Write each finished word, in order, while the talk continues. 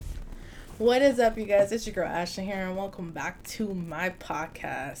What is up, you guys? It's your girl Ashley here, and welcome back to my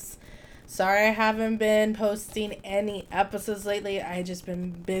podcast. Sorry I haven't been posting any episodes lately. I just been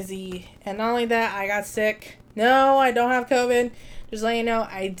busy, and not only that, I got sick. No, I don't have COVID. Just letting you know,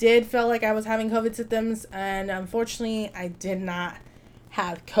 I did feel like I was having COVID symptoms, and unfortunately, I did not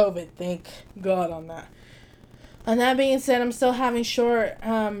have COVID. Thank God on that. And that being said, I'm still having short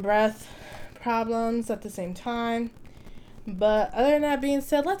breath problems at the same time. But other than that being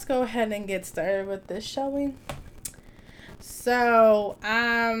said, let's go ahead and get started with this, shall we? So,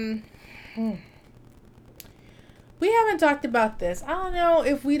 we haven't talked about this. I don't know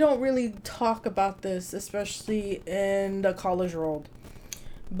if we don't really talk about this, especially in the college world.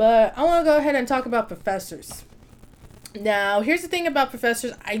 But I want to go ahead and talk about professors. Now, here's the thing about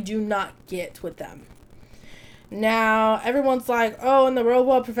professors I do not get with them. Now, everyone's like, oh, in the real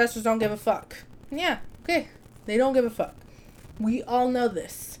world, professors don't give a fuck. Yeah, okay. They don't give a fuck. We all know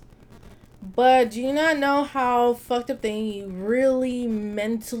this. But do you not know how fucked up they really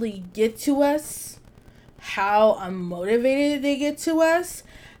mentally get to us? How unmotivated they get to us?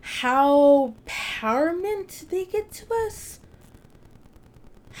 How empowerment they get to us?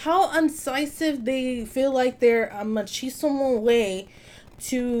 How incisive they feel like they're a machismo way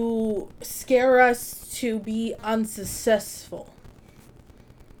to scare us to be unsuccessful.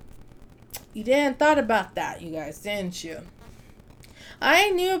 You didn't thought about that, you guys, didn't you?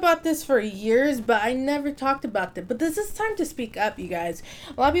 I knew about this for years, but I never talked about it. But this is time to speak up, you guys.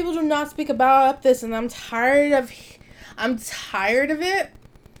 A lot of people do not speak about this, and I'm tired of it.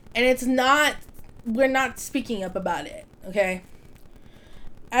 And we're not speaking up about it, okay?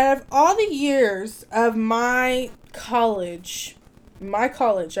 Out of all the years of my college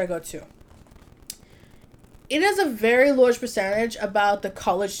I go to, it is a very large percentage about the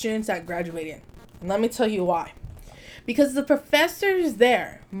college students that graduated. And let me tell you why. Because the professors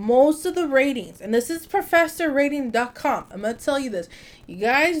there, most of the ratings, and this is professorrating.com. I'm going to tell you this. You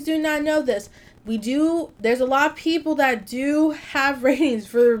guys do not know this. There's a lot of people that do have ratings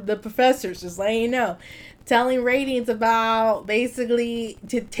for the professors, just letting you know. Telling ratings about basically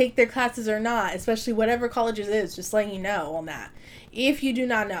to take their classes or not, especially whatever college it is, just letting you know on that. If you do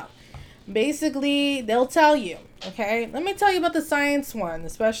not know. Basically, they'll tell you, okay? Let me tell you about the science one,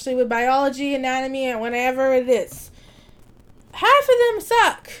 especially with biology, anatomy, and whatever it is. Half of them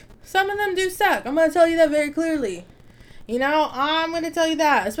suck. Some of them do suck. I'm going to tell you that very clearly. You know, I'm going to tell you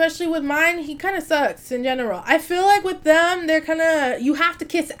that. Especially with mine, he kind of sucks in general. I feel like with them, you have to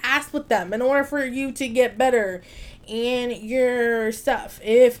kiss ass with them in order for you to get better in your stuff.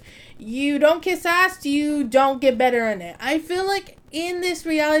 If you don't kiss ass, you don't get better in it. I feel like in this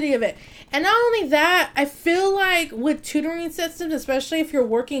reality of it. And not only that, I feel like with tutoring systems, especially if you're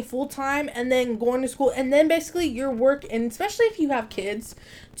working full time and then going to school and then basically your work, and especially if you have kids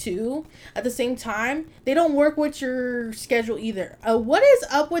too at the same time, they don't work with your schedule either. What is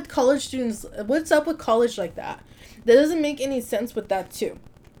up with college students? What's up with college like that? That doesn't make any sense with that too.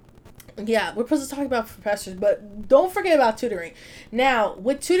 Yeah, we're supposed to talk about professors, but don't forget about tutoring. Now,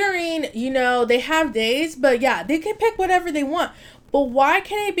 with tutoring, they have days, but yeah, they can pick whatever they want. But why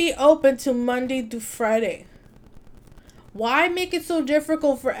can't it be open to Monday through Friday? Why make it so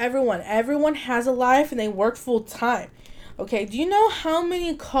difficult for everyone? Everyone has a life and they work full time. Okay, do you know how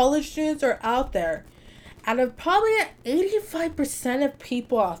many college students are out there? Out of probably 85% of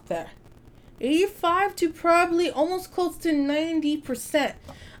people out there. 85 to probably almost close to 90%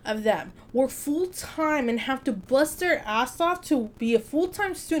 of them work full time and have to bust their ass off to be a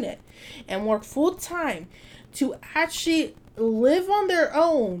full-time student and work full time to actually live on their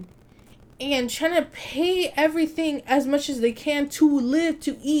own and trying to pay everything as much as they can to live,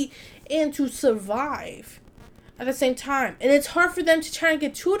 to eat, and to survive at the same time. And it's hard for them to try and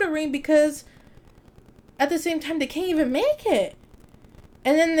get tutoring because at the same time they can't even make it.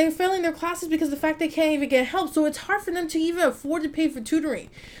 And then they're failing their classes because of the fact they can't even get help. So it's hard for them to even afford to pay for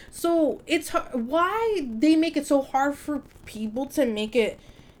tutoring. So it's why they make it so hard for people to make it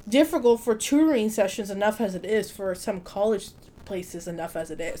difficult for tutoring sessions enough as it is, for some college places enough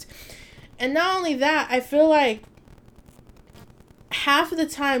as it is. And not only that, I feel like half of the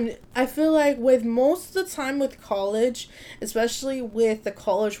time, with most of the time with college, especially with the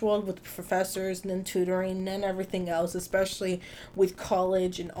college world, with professors and then tutoring and everything else, especially with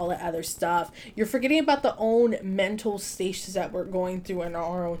college and all that other stuff, you're forgetting about the own mental stages that we're going through in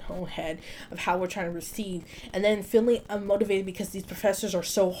our own head of how we're trying to receive, and then feeling unmotivated because these professors are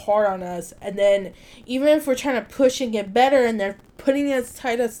so hard on us. And then even if we're trying to push and get better and they're putting us,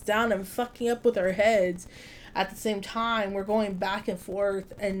 tied us down and fucking up with our heads, at the same time, we're going back and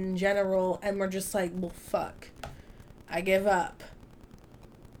forth in general, and we're just like, well, fuck. I give up.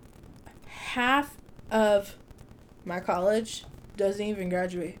 half of my college doesn't even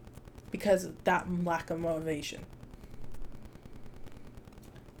graduate because of that lack of motivation.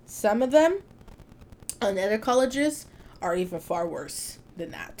 Some of them on other colleges are even far worse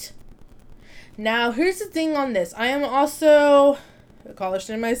than that. Now, here's the thing on this. I am also a college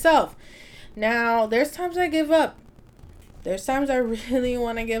student myself. Now, there's times I give up. There's times I really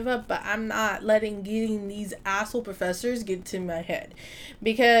want to give up, but I'm not letting getting these asshole professors get to my head.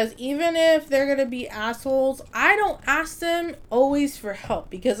 Because even if they're going to be assholes, I don't ask them always for help.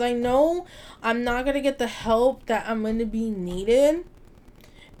 Because I know I'm not going to get the help that I'm going to be needed.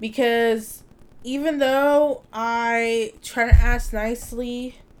 Because even though I try to ask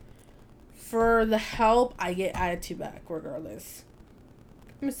nicely for the help, I get attitude back regardless.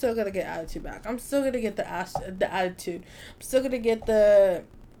 I'm still gonna get attitude back. I'm still gonna get the attitude. I'm still gonna get the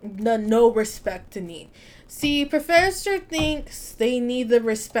no respect to need. See, professor thinks they need the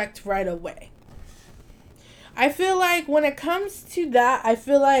respect right away. I feel like when it comes to that, I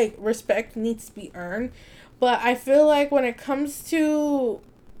feel like respect needs to be earned. But I feel like when it comes to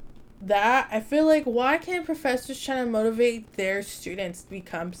that, I feel like why can't professors try to motivate their students to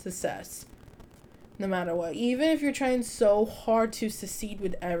become success? No matter what, even if you're trying so hard to succeed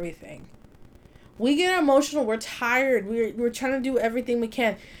with everything. We get emotional, we're tired, we're trying to do everything we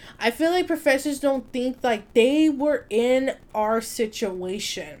can. I feel like professors don't think like they were in our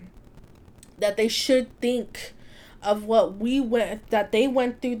situation, that they should think of what they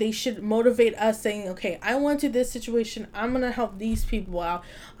went through. They should motivate us saying, okay, I went to this situation, I'm gonna help these people out,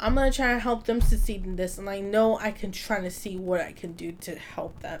 I'm gonna try to help them succeed in this, and I know I can try to see what I can do to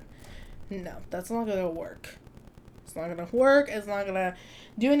help them. No, that's not gonna work. It's not gonna work. It's not gonna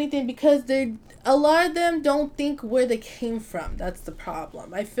do anything because a lot of them don't think where they came from. That's the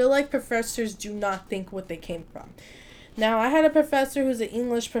problem. I feel like professors do not think what they came from. Now, I had a professor who's an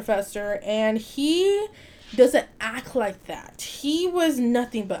English professor, and he doesn't act like that. He was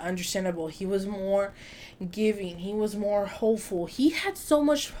nothing but understandable. He was more giving. He was more hopeful. He had so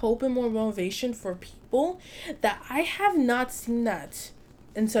much hope and more motivation for people that I have not seen that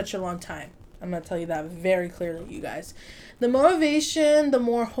in such a long time. I'm going to tell you that very clearly, you guys. The motivation, the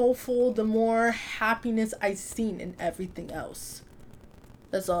more hopeful, the more happiness I've seen in everything else.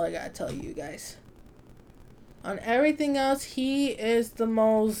 That's all I got to tell you guys. On everything else, he is the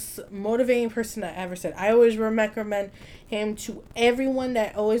most motivating person I ever said. I always recommend him to everyone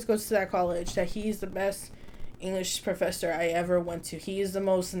that always goes to that college, that he's the best English professor I ever went to. He is the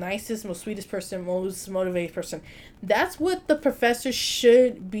most nicest, most sweetest person, most motivated person. That's what the professor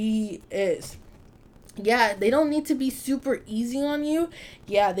should be is. Yeah, they don't need to be super easy on you.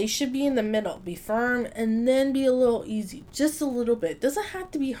 Yeah, they should be in the middle. Be firm and then be a little easy. Just a little bit. It doesn't have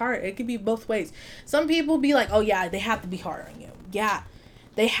to be hard. It could be both ways. Some people be like, oh yeah, they have to be hard on you. Yeah,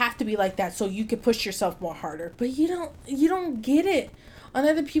 they have to be like that so you can push yourself more harder. But you don't get it on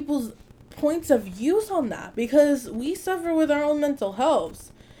other people's points of views on that, because we suffer with our own mental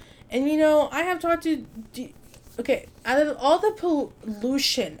health. And I have talked to out of all the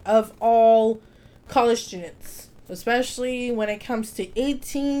pollution of all college students, especially when it comes to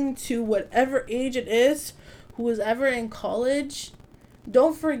 18 to whatever age it is, who is ever in college,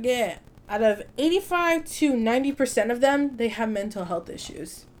 don't forget, out of 85 to 90% of them, they have mental health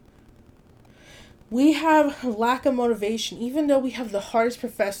issues. We have lack of motivation, even though we have the hardest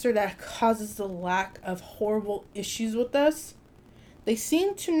professor that causes the lack of horrible issues with us. They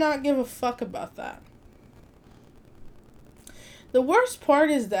seem to not give a fuck about that. The worst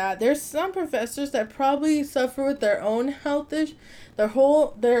part is that there's some professors that probably suffer with their own health issues,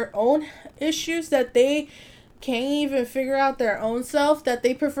 their own issues, that they can't even figure out their own self, that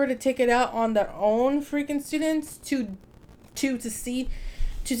they prefer to take it out on their own freaking students to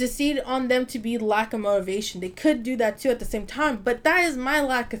succeed on them, to be lack of motivation. They could do that too at the same time, but that is my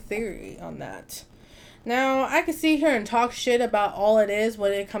lack of theory on that. Now, I could sit here and talk shit about all it is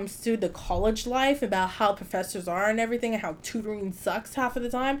when it comes to the college life, about how professors are and everything, and how tutoring sucks half of the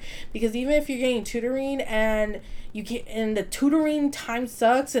time. Because even if you're getting tutoring and the tutoring time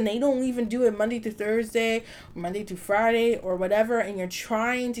sucks, and they don't even do it Monday to Thursday or Monday to Friday or whatever, and you're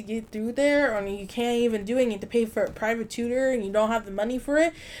trying to get through there, or you can't even do it, and you have to pay for a private tutor and you don't have the money for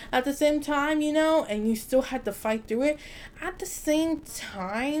it at the same time, and you still have to fight through it. At the same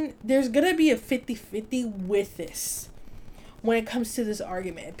time, there's gonna be a 50-50 with this when it comes to this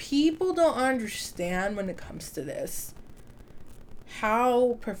argument. People don't understand when it comes to this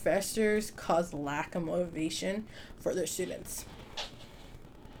how professors cause lack of motivation for their students.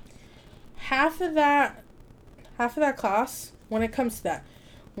 Half of that class, when it comes to that,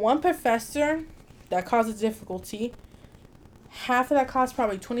 one professor that causes difficulty, half of that class,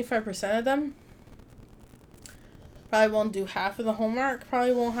 probably 25% of them, probably won't do half of the homework,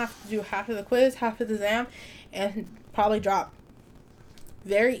 probably won't have to do half of the quiz, half of the exam, and probably drop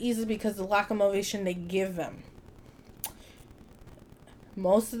very easily because of the lack of motivation they give them.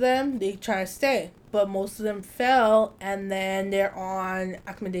 Most of them, they try to stay, but most of them fail, and then they're on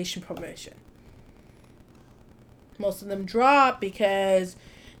accommodation probation. Most of them drop because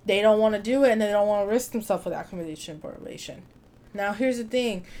they don't want to do it and they don't want to risk themselves with accommodation probation. Now, here's the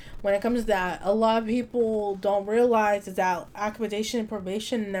thing. When it comes to that, a lot of people don't realize is that accommodation and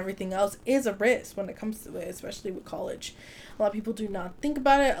probation and everything else is a risk when it comes to it, especially with college. A lot of people do not think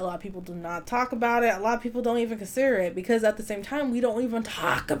about it. A lot of people do not talk about it. A lot of people don't even consider it because at the same time, we don't even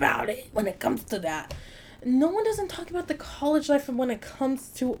talk about it when it comes to that. No one doesn't talk about the college life when it comes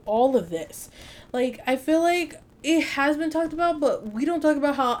to all of this. Like, I feel like it has been talked about, but we don't talk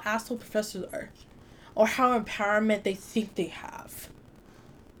about how asshole professors are or how empowerment they think they have.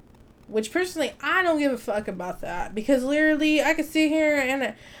 Which personally, I don't give a fuck about that because literally I could sit here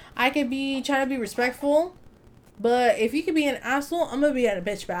and I could be trying to be respectful, but if you could be an asshole, I'm gonna be at a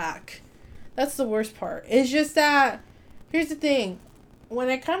bitch back. That's the worst part. It's just that, here's the thing. When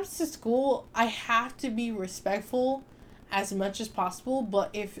it comes to school, I have to be respectful as much as possible, but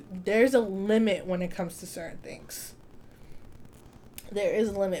if there's a limit when it comes to certain things. There is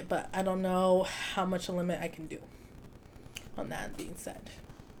a limit, but I don't know how much a limit I can do. On that being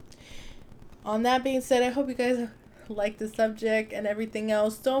said, I hope you guys like the subject and everything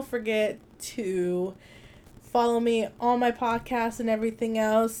else. Don't forget to follow me on my podcast and everything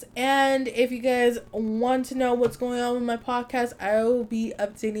else. And if you guys want to know what's going on with my podcast, I will be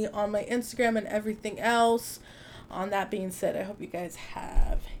updating on my Instagram and everything else. On that being said, I hope you guys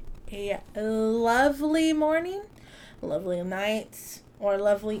have a lovely morning, lovely night, or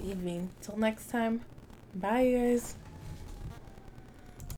lovely evening. Till next time, bye, you guys.